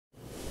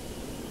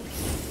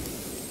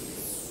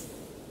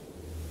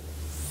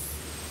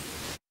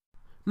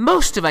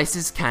Most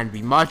devices can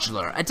be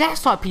modular. A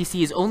desktop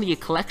PC is only a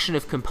collection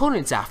of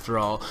components after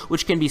all,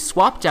 which can be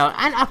swapped out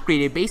and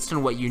upgraded based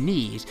on what you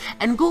need,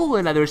 and Google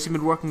and others have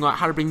been working on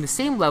how to bring the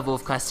same level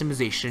of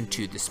customization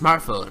to the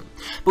smartphone.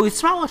 But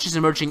with smartwatches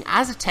emerging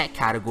as a tech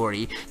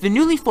category, the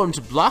newly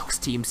formed Blocks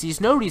team sees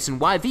no reason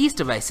why these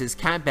devices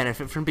can't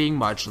benefit from being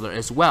modular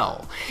as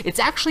well. It's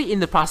actually in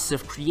the process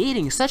of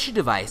creating such a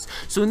device,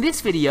 so in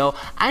this video,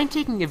 I'm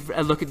taking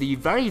a look at the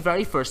very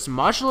first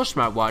modular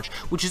smartwatch,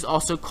 which is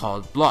also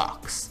called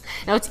Blocks.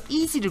 Now, it's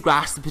easy to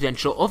grasp the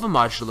potential of a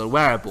modular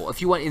wearable. If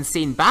you want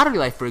insane battery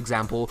life, for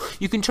example,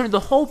 you can turn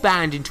the whole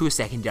band into a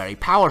secondary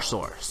power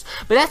source.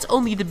 But that's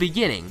only the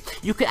beginning.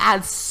 You could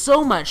add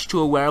so much to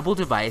a wearable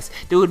device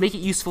that would make it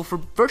useful for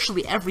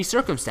virtually every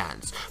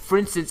circumstance. For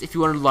instance, if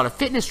you wanted a lot of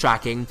fitness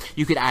tracking,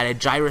 you could add a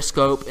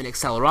gyroscope, an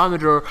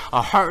accelerometer,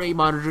 a heart rate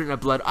monitor, and a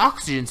blood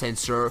oxygen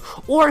sensor.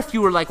 Or if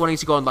you were wanting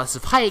to go on lots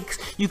of hikes,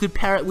 you could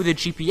pair it with a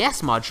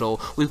GPS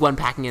module, with one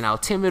packing an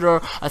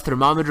altimeter, a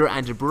thermometer,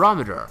 and a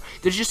barometer.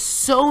 There's just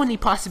so many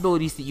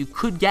possibilities that you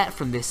could get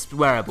from this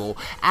wearable,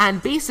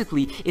 and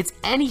basically it's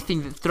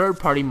anything that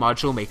third-party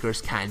module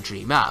makers can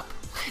dream up.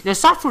 Now,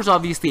 software is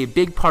obviously a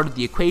big part of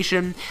the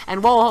equation,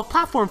 and while a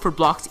platform for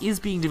Blocks is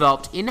being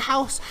developed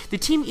in-house, the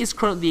team is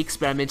currently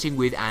experimenting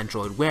with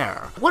Android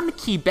Wear. One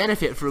key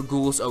benefit for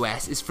Google's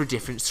OS is for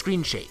different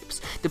screen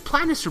shapes. The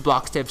plan is for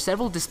Blocks to have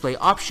several display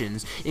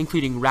options,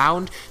 including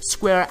round,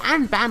 square,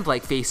 and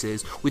band-like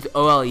faces with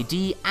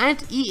OLED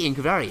and e-ink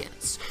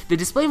variants. The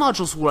display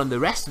modules will run the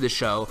rest of the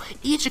show,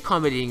 each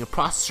accommodating a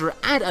processor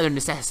and other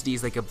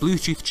necessities like a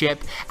Bluetooth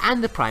chip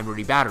and the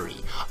primary battery.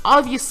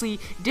 Obviously,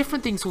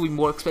 different things will be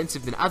more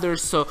expensive than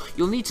others, so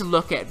you'll need to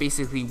look at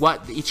basically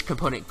what each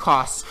component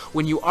costs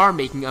when you are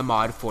making a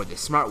mod for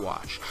this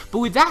smartwatch. But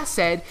with that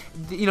said,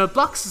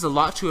 Blocks is a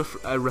lot to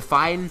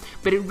refine,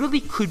 but it really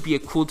could be a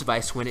cool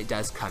device when it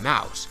does come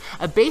out.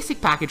 A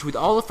basic package with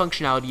all the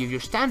functionality of your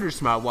standard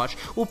smartwatch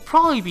will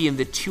probably be in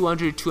the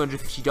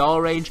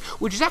 $200–250 range,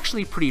 which is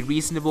actually pretty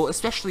reasonable,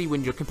 especially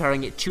when you're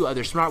comparing it to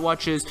other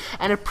smartwatches,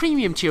 and a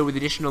premium tier with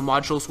additional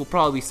modules will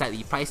probably be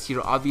slightly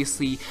pricier,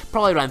 obviously,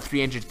 probably around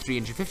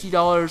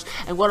 $300–350,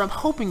 and what I'm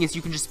hoping is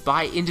you can just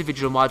buy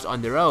individual mods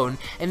on their own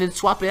and then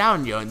swap it out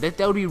on your own. That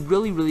would be a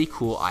really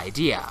cool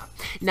idea.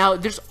 Now,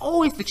 there's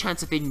always the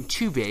chance of thinking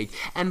too big,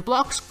 and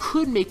Blocks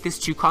could make this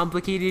too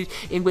complicated,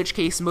 in which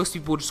case most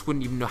people just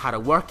wouldn't even know how to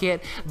work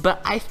it,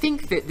 but I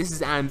think that this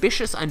is an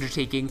ambitious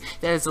undertaking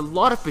that has a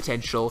lot of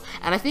potential,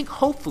 and I think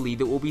hopefully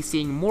that we'll be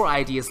seeing more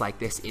ideas like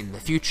this in the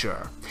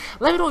future.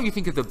 Let me know what you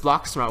think of the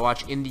Blocks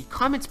smartwatch in the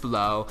comments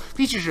below.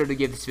 Please be sure to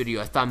give this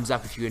video a thumbs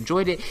up if you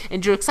enjoyed it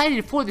and you're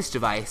excited for this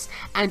device,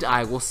 and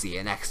I will see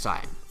you next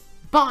time.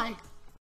 Bye!